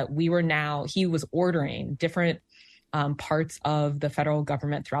change, that he was ordering different parts of the federal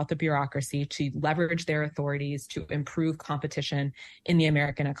government throughout the bureaucracy to leverage their authorities to improve competition in the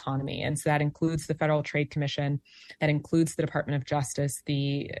American economy. And so that includes the Federal Trade Commission, that includes the Department of Justice,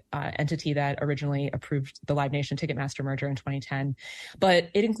 the entity that originally approved the Live Nation Ticketmaster merger in 2010. But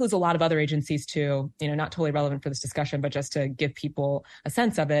it includes a lot of other agencies too, not totally relevant for this discussion, but just to give people a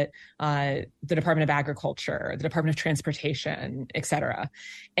sense of it, the Department of Agriculture, the Department of Transportation, et cetera.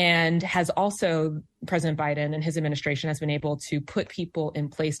 And has also, President Biden and his administration has been able to put people in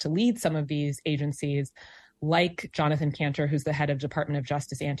place to lead some of these agencies, like Jonathan Kanter, who's the head of Department of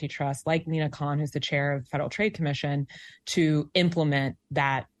Justice Antitrust, like Lina Khan, who's the chair of the Federal Trade Commission, to implement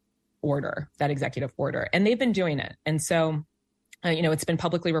that order, that executive order. And they've been doing it. And so, it's been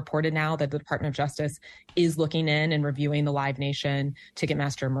publicly reported now that the Department of Justice is looking in and reviewing the Live Nation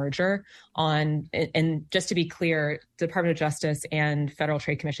Ticketmaster merger and just to be clear, the Department of Justice and Federal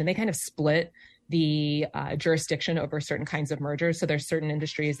Trade Commission, they kind of split the jurisdiction over certain kinds of mergers. So there's certain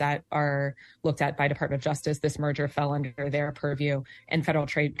industries that are looked at by Department of Justice. This merger fell under their purview, and Federal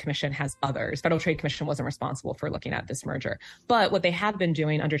Trade Commission has others. Federal Trade Commission wasn't responsible for looking at this merger. But what they have been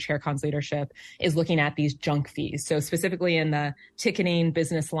doing under Chair Khan's leadership is looking at these junk fees. So specifically in the ticketing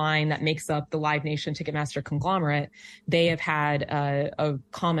business line that makes up the Live Nation Ticketmaster conglomerate, they have had a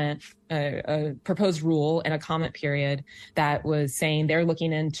proposed rule and a comment period that was saying they're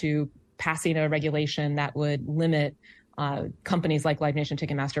looking into passing a regulation that would limit companies like Live Nation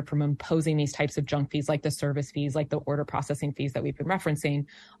Ticketmaster from imposing these types of junk fees, like the service fees, like the order processing fees that we've been referencing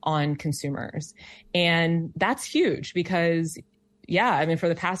on consumers. And that's huge because, yeah, I mean, for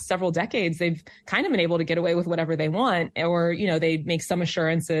the past several decades, they've kind of been able to get away with whatever they want, or, they make some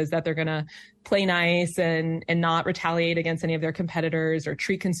assurances that they're going to play nice and not retaliate against any of their competitors or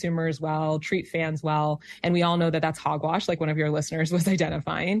treat consumers well, treat fans well. And we all know that that's hogwash, like one of your listeners was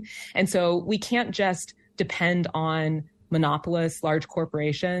identifying. And so we can't just depend on monopolists, large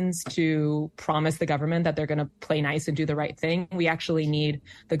corporations to promise the government that they're going to play nice and do the right thing. We actually need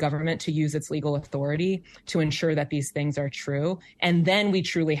the government to use its legal authority to ensure that these things are true. And then we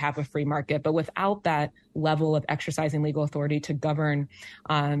truly have a free market. But without that level of exercising legal authority to govern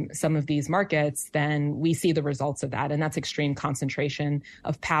some of these markets, then we see the results of that. And that's extreme concentration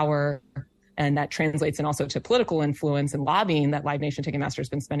of power. And that translates in also to political influence and lobbying that Live Nation Ticketmaster has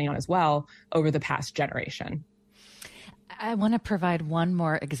been spending on as well over the past generation. I want to provide one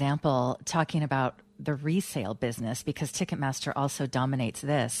more example talking about the resale business, because Ticketmaster also dominates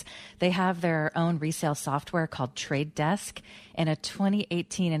this. They have their own resale software called Trade Desk. In a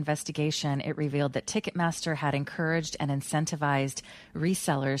 2018 investigation, it revealed that Ticketmaster had encouraged and incentivized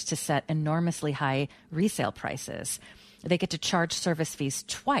resellers to set enormously high resale prices. They get to charge service fees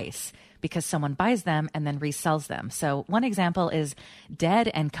twice because someone buys them and then resells them. So one example is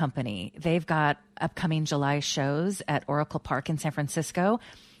Dead & Company. They've got upcoming July shows at Oracle Park in San Francisco.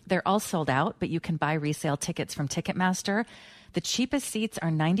 They're all sold out, but you can buy resale tickets from Ticketmaster. The cheapest seats are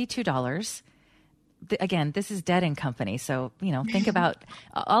 $92. Again, this is Dead & Company. So, think about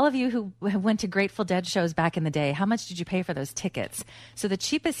all of you who went to Grateful Dead shows back in the day. How much did you pay for those tickets? So the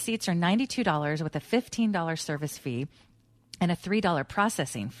cheapest seats are $92 with a $15 service fee and a $3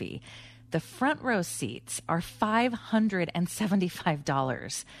 processing fee. The front row seats are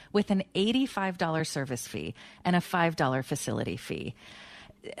 $575 with an $85 service fee and a $5 facility fee.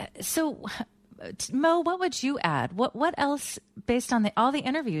 So, Mo, what would you add? What else, based on all the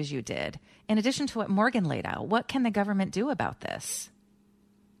interviews you did, in addition to what Morgan laid out, what can the government do about this?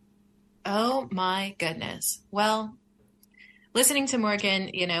 Oh my goodness. Well, listening to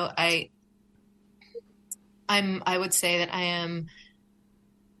Morgan, I would say that I am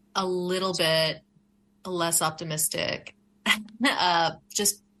a little bit less optimistic,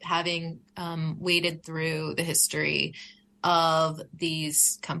 just having waded through the history of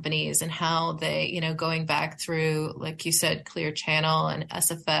these companies and how they, going back through, like you said, Clear Channel and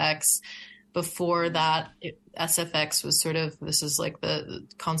SFX. Before that, SFX was this is like the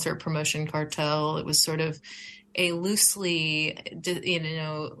concert promotion cartel. It was sort of a loosely,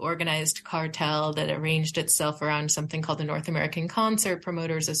 organized cartel that arranged itself around something called the North American Concert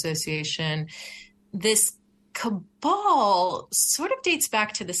Promoters Association. This cabal sort of dates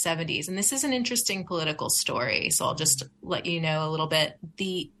back to the 70s, and this is an interesting political story. So I'll just let you know a little bit.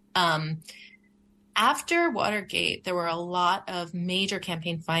 After Watergate, there were a lot of major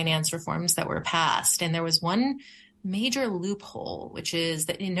campaign finance reforms that were passed, and there was one major loophole, which is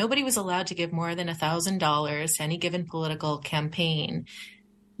that nobody was allowed to give more than $1,000 to any given political campaign.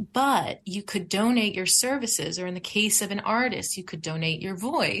 But you could donate your services, or in the case of an artist, you could donate your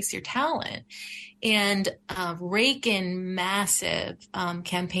voice, your talent, and rake in massive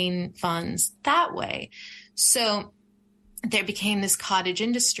campaign funds that way. So there became this cottage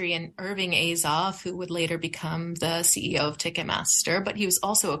industry, and Irving Azoff, who would later become the CEO of Ticketmaster, but he was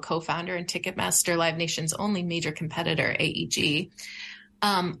also a co-founder in Ticketmaster, Live Nation's only major competitor, AEG.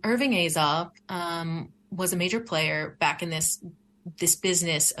 Irving Azoff was a major player back in this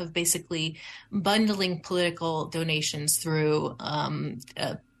business of basically bundling political donations through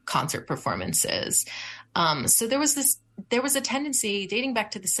concert performances. So there was a tendency dating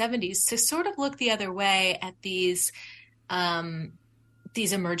back to the 70s to sort of look the other way at these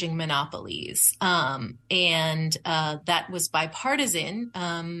emerging monopolies. And that was bipartisan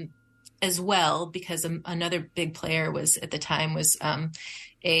as well, because another big player at the time was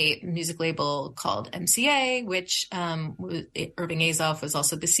a music label called MCA, which Irving Azoff was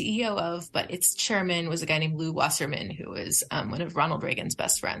also the CEO of, but its chairman was a guy named Lew Wasserman, who was one of Ronald Reagan's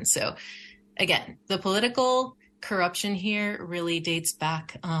best friends. So again, the political corruption here really dates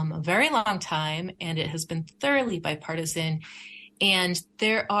back a very long time, and it has been thoroughly bipartisan. And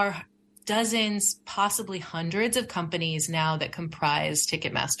there are dozens, possibly hundreds of companies now that comprise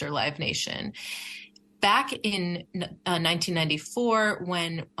Ticketmaster Live Nation. Back in 1994,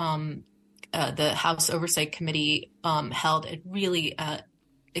 when the House Oversight Committee held a really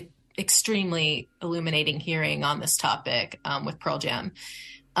extremely illuminating hearing on this topic with Pearl Jam,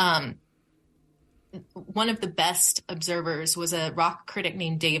 one of the best observers was a rock critic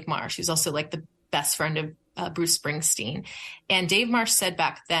named Dave Marsh, who's also like the best friend Bruce Springsteen. And Dave Marsh said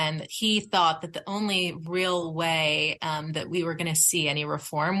back then that he thought that the only real way that we were going to see any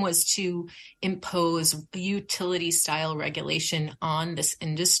reform was to impose utility-style regulation on this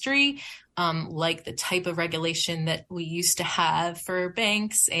industry, like the type of regulation that we used to have for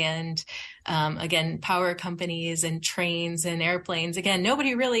banks and, again, power companies and trains and airplanes. Again,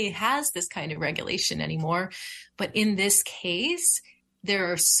 nobody really has this kind of regulation anymore. But in this case,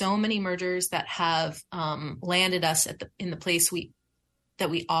 there are so many mergers that have landed us in the place that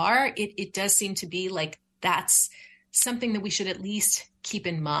we are. It does seem to be like that's something that we should at least keep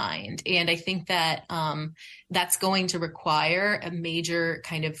in mind. And I think that that's going to require a major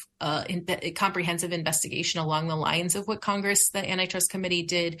kind of comprehensive investigation along the lines of what Congress, the Antitrust Committee,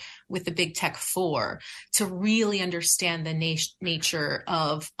 did with the Big Tech 4 to really understand the nature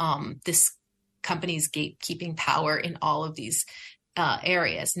of this company's gatekeeping power in all of these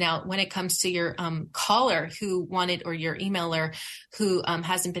areas. Now, when it comes to your caller who wanted, or your emailer who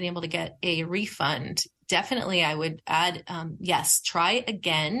hasn't been able to get a refund, definitely I would add, yes, try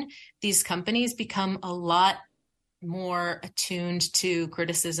again. These companies become a lot more attuned to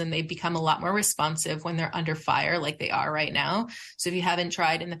criticism. They become a lot more responsive when they're under fire like they are right now. So if you haven't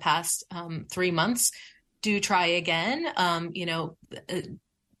tried in the past 3 months, do try again.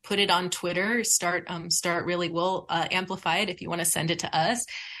 Put it on Twitter, start really, we'll amplify it if you want to send it to us,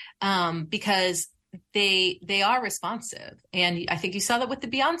 because they are responsive. And I think you saw that with the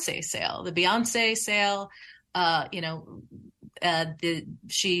Beyonce sale. The Beyonce sale,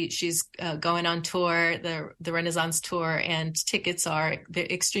 she's going on tour, the Renaissance tour, and tickets they're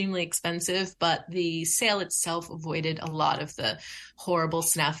extremely expensive, but the sale itself avoided a lot of the horrible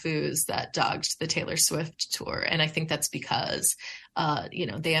snafus that dogged the Taylor Swift tour. And I think that's because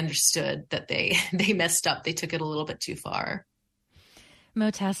they understood that they messed up. They took it a little bit too far. Mo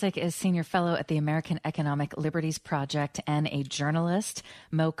Tasic is Senior Fellow at the American Economic Liberties Project and a journalist.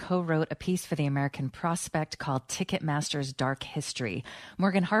 Mo co-wrote a piece for the American Prospect called Ticketmaster's Dark History.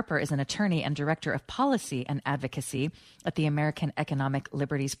 Morgan Harper is an attorney and Director of Policy and Advocacy at the American Economic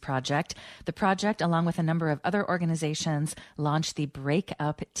Liberties Project. The project, along with a number of other organizations, launched the Break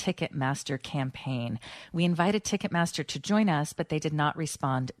Up Ticketmaster campaign. We invited Ticketmaster to join us, but they did not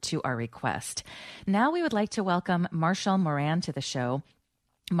respond to our request. Now we would like to welcome Marshall Moran to the show.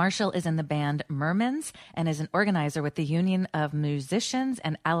 Marshall is in the band Mermans and is an organizer with the Union of Musicians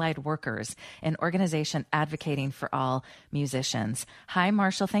and Allied Workers, an organization advocating for all musicians. Hi,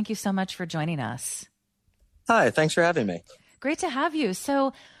 Marshall. Thank you so much for joining us. Hi, thanks for having me. Great to have you.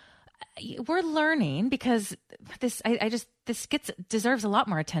 So we're learning, because this deserves a lot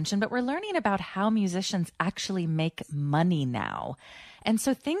more attention, but we're learning about how musicians actually make money now. And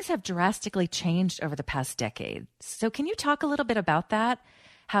so things have drastically changed over the past decade. So can you talk a little bit about that?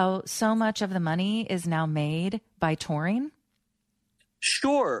 How so much of the money is now made by touring?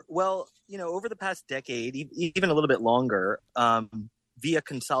 Sure. Well, over the past decade, even a little bit longer, via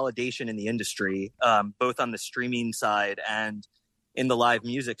consolidation in the industry, both on the streaming side and in the live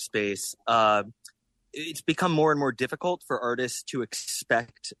music space, it's become more and more difficult for artists to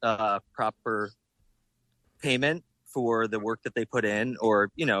expect proper payment for the work that they put in,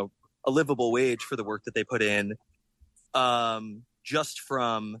 or, a livable wage for the work that they put in. Just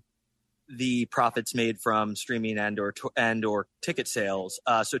from the profits made from streaming and or ticket sales.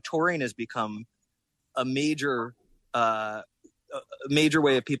 So touring has become a major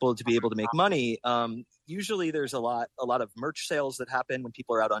way of people to be able to make money. Usually there's a lot of merch sales that happen when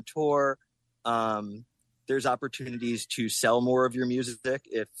people are out on tour. There's opportunities to sell more of your music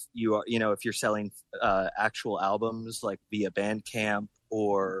if you are, if you're selling actual albums, like via Bandcamp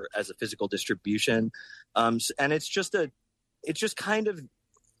or as a physical distribution. And it's just kind of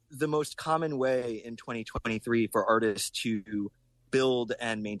the most common way in 2023 for artists to build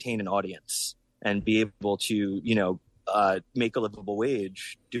and maintain an audience and be able to, make a livable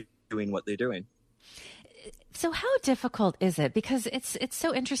wage doing what they're doing. So how difficult is it? Because it's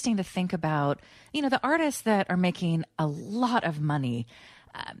so interesting to think about, the artists that are making a lot of money,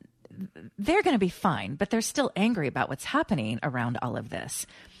 they're going to be fine, but they're still angry about what's happening around all of this.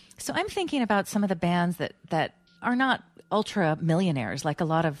 So I'm thinking about some of the bands that are not ultra millionaires, like a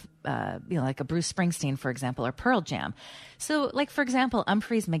lot of, like a Bruce Springsteen, for example, or Pearl Jam. So like, for example,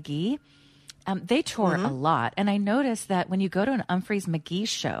 Umphrey's McGee, they tour a lot. And I noticed that when you go to an Umphrey's McGee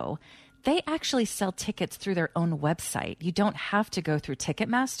show, they actually sell tickets through their own website. You don't have to go through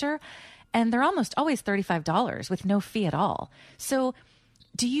Ticketmaster, and they're almost always $35 with no fee at all. So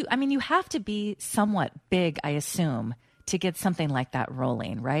you have to be somewhat big, I assume, to get something like that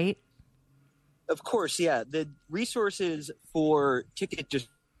rolling, right? Of course, yeah. The resources for ticket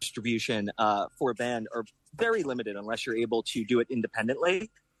distribution for a band are very limited unless you're able to do it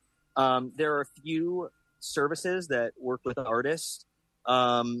independently. There are a few services that work with artists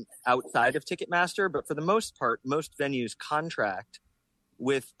outside of Ticketmaster, but for the most part, most venues contract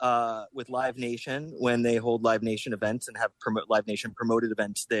with Live Nation when they hold Live Nation events and have Live Nation promoted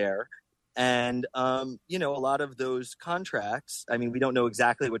events there. And, a lot of those contracts, I mean, we don't know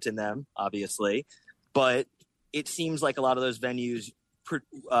exactly what's in them, obviously, but it seems like a lot of those venues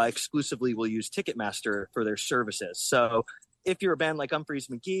exclusively will use Ticketmaster for their services. So if you're a band like Umphrey's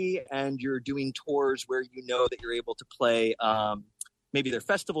McGee and you're doing tours where you know that you're able to play maybe their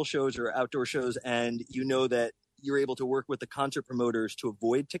festival shows or outdoor shows, and you know that you're able to work with the concert promoters to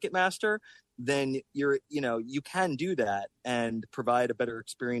avoid Ticketmaster, then you can do that and provide a better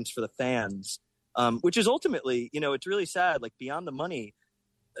experience for the fans, which is ultimately, it's really sad, like beyond the money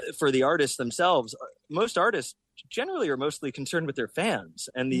for the artists themselves. Most artists generally are mostly concerned with their fans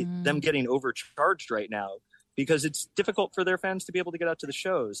and them getting overcharged right now because it's difficult for their fans to be able to get out to the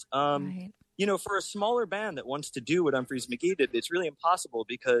shows. Right. For a smaller band that wants to do what Umphrey's McGee did, it's really impossible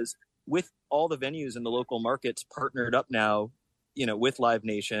because with all the venues in the local markets partnered up now, with Live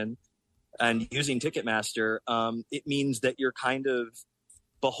Nation and using Ticketmaster, it means that you're kind of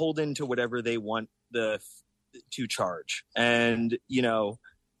beholden to whatever they want to charge. And,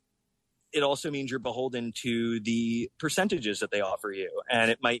 it also means you're beholden to the percentages that they offer you.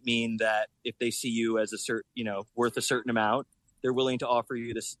 And it might mean that if they see you as worth a certain amount, they're willing to offer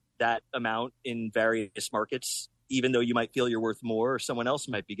you that amount in various markets, even though you might feel you're worth more or someone else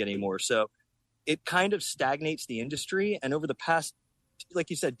might be getting more. So it kind of stagnates the industry. And over the past, like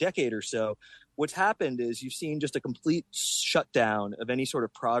you said, decade or so, what's happened is you've seen just a complete shutdown of any sort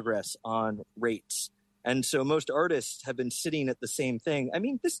of progress on rates. And so most artists have been sitting at the same thing. I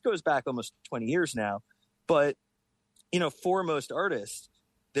mean, this goes back almost 20 years now, but, for most artists,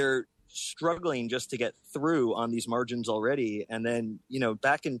 they're struggling just to get through on these margins already. And then,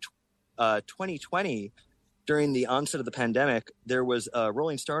 back in 2020, during the onset of the pandemic, there was a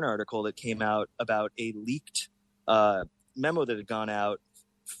Rolling Stone article that came out about a leaked memo that had gone out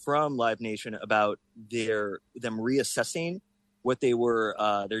from Live Nation about them reassessing what they were,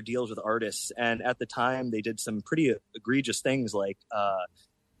 their deals with artists. And at the time, they did some pretty egregious things like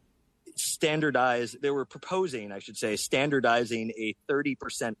they were proposing, I should say, standardizing a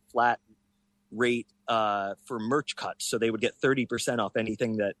 30% flat rate for merch cuts. So they would get 30% off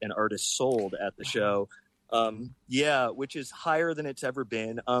anything that an artist sold at the show. Which is higher than it's ever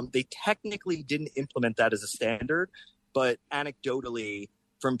been. They technically didn't implement that as a standard, but anecdotally,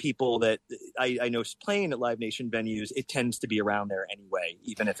 from people that I know playing at Live Nation venues, it tends to be around there anyway,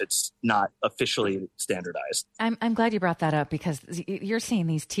 even if it's not officially standardized. I'm glad you brought that up because you're seeing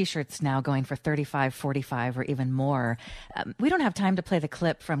these T-shirts now going for $35, $45, or even more. We don't have time to play the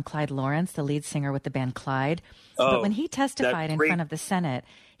clip from Clyde Lawrence, the lead singer with the band Clyde. But when he testified in front of the Senate,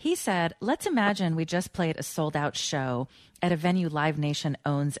 he said, let's imagine we just played a sold-out show at a venue Live Nation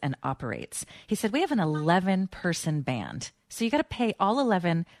owns and operates. He said, we have an 11-person band. So you got to pay all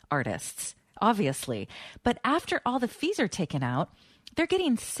 11 artists, obviously. But after all the fees are taken out, they're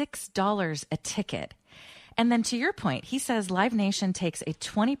getting $6 a ticket. And then to your point, he says Live Nation takes a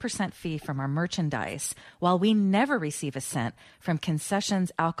 20% fee from our merchandise while we never receive a cent from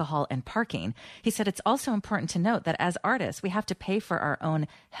concessions, alcohol, and parking. He said it's also important to note that as artists, we have to pay for our own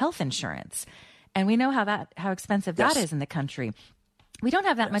health insurance. And we know how expensive that is in the country. We don't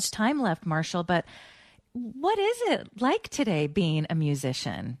have that much time left, Marshall, but what is it like today being a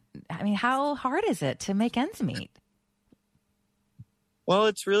musician? I mean, how hard is it to make ends meet? Well,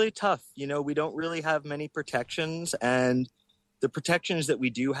 it's really tough. We don't really have many protections, and the protections that we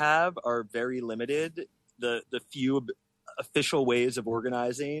do have are very limited. The few official ways of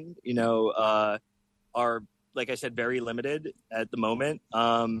organizing, are, like I said, very limited at the moment.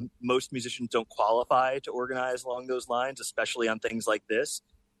 Most musicians don't qualify to organize along those lines, especially on things like this.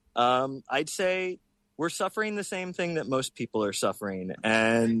 I'd say we're suffering the same thing that most people are suffering,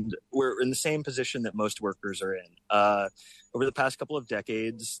 and we're in the same position that most workers are in. Over the past couple of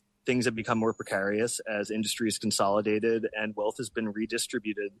decades, things have become more precarious as industry is consolidated and wealth has been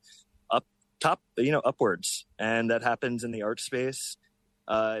redistributed upwards. And that happens in the art space.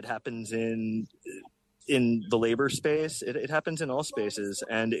 It happens in the labor space. It happens in all spaces.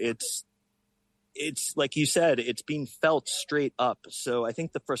 And it's like you said, it's being felt straight up. So I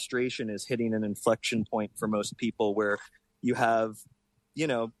think the frustration is hitting an inflection point for most people where you have,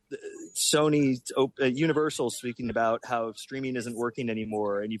 Sony, Universal speaking about how streaming isn't working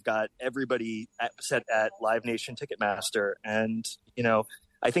anymore. And you've got everybody set at Live Nation Ticketmaster. And,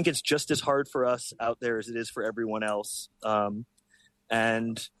 I think it's just as hard for us out there as it is for everyone else.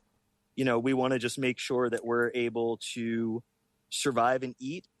 And we want to just make sure that we're able to survive and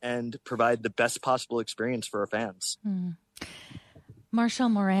eat and provide the best possible experience for our fans. Marshall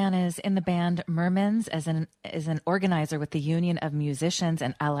Moran is in the band Mermans as an organizer with the Union of Musicians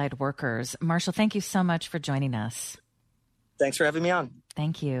and Allied Workers. Marshall, thank you so much for joining us. Thanks for having me on.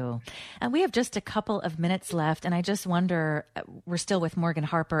 Thank you. And we have just a couple of minutes left, and I just wonder, we're still with Morgan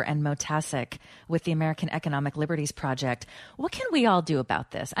Harper and Mo Tasic with the American Economic Liberties Project. What can we all do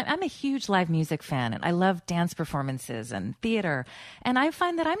about this? I'm a huge live music fan, and I love dance performances and theater, and I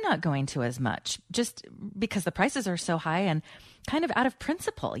find that I'm not going to as much just because the prices are so high and kind of out of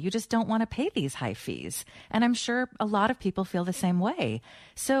principle. You just don't want to pay these high fees. And I'm sure a lot of people feel the same way.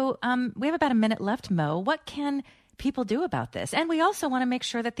 So we have about a minute left, Mo. What can people do about this? And we also want to make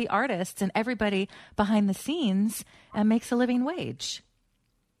sure that the artists and everybody behind the scenes makes a living wage.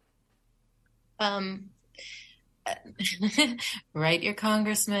 Write your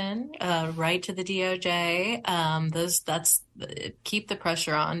congressman, write to the DOJ. Keep the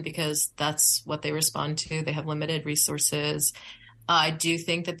pressure on, because that's what they respond to. They have limited resources. I do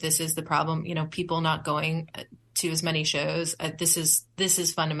think that this is the problem. People not going to as many shows. This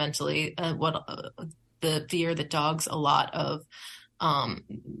is fundamentally the fear that dogs a lot of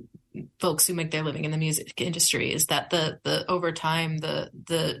folks who make their living in the music industry, is that the over time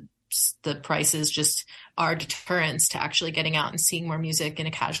the prices just are deterrents to actually getting out and seeing more music in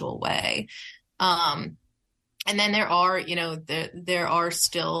a casual way. And then there are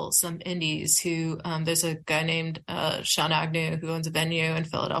still some indies who, there's a guy named Sean Agnew who owns a venue in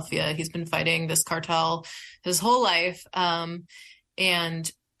Philadelphia. He's been fighting this cartel his whole life.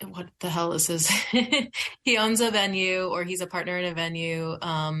 And what the hell is his? He owns a venue, or he's a partner in a venue,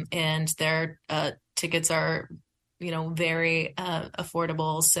 and their tickets are very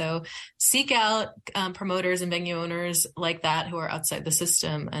affordable. So seek out promoters and venue owners like that who are outside the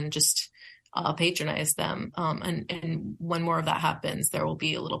system, and just patronize them. And when more of that happens, there will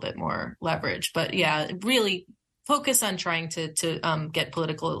be a little bit more leverage. But yeah, really focus on trying to get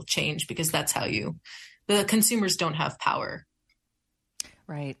political change, because that's how the consumers don't have power.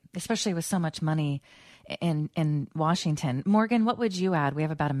 Right. Especially with so much money in Washington. Morgan, what would you add? We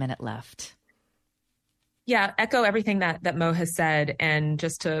have about a minute left. Yeah, echo everything that Mo has said. And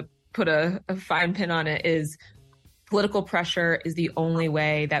just to put a fine pin on it, is political pressure is the only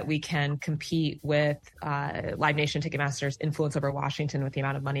way that we can compete with Live Nation, Ticketmaster's influence over Washington with the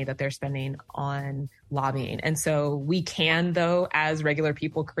amount of money that they're spending on lobbying. And so we can, though, as regular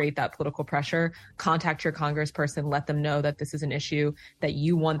people, create that political pressure. Contact your congressperson, let them know that this is an issue that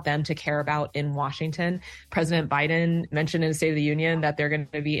you want them to care about in Washington. President Biden mentioned in the State of the Union that they're going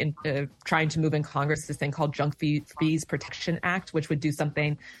to be trying to move in Congress this thing called Junk Fees Protection Act, which would do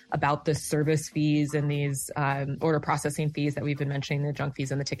something about the service fees and these order processing fees that we've been mentioning, the junk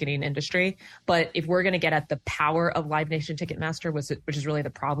fees in the ticketing industry. But if we're going to get at the power of Live Nation Ticketmaster, which is really the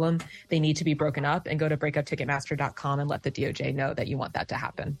problem, they need to be broken up, and go to breakupticketmaster.com and let the DOJ know that you want that to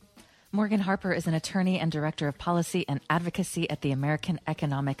happen. Morgan Harper is an attorney and director of policy and advocacy at the American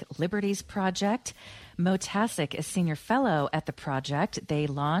Economic Liberties Project. Mo Tasic is senior fellow at the project. They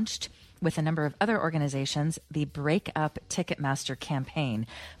launched, with a number of other organizations, the Break Up Ticketmaster campaign.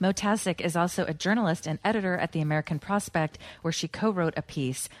 Mo Tasic is also a journalist and editor at the American Prospect, where she co-wrote a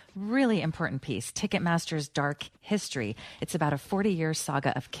piece, really important piece, Ticketmaster's Dark History. It's about a 40-year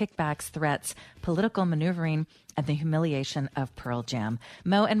saga of kickbacks, threats, political maneuvering, and the humiliation of Pearl Jam.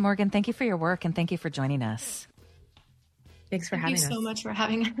 Mo and Morgan, thank you for your work, and thank you for joining us. Thanks for having us. Thank you so much for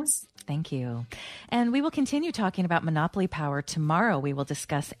having us. Thank you. And we will continue talking about monopoly power. Tomorrow, we will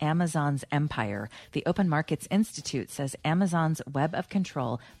discuss Amazon's empire. The Open Markets Institute says Amazon's web of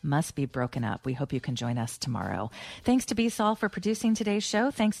control must be broken up. We hope you can join us tomorrow. Thanks to B-Sol for producing today's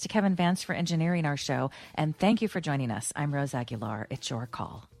show. Thanks to Kevin Vance for engineering our show. And thank you for joining us. I'm Rose Aguilar. It's your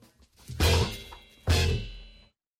call.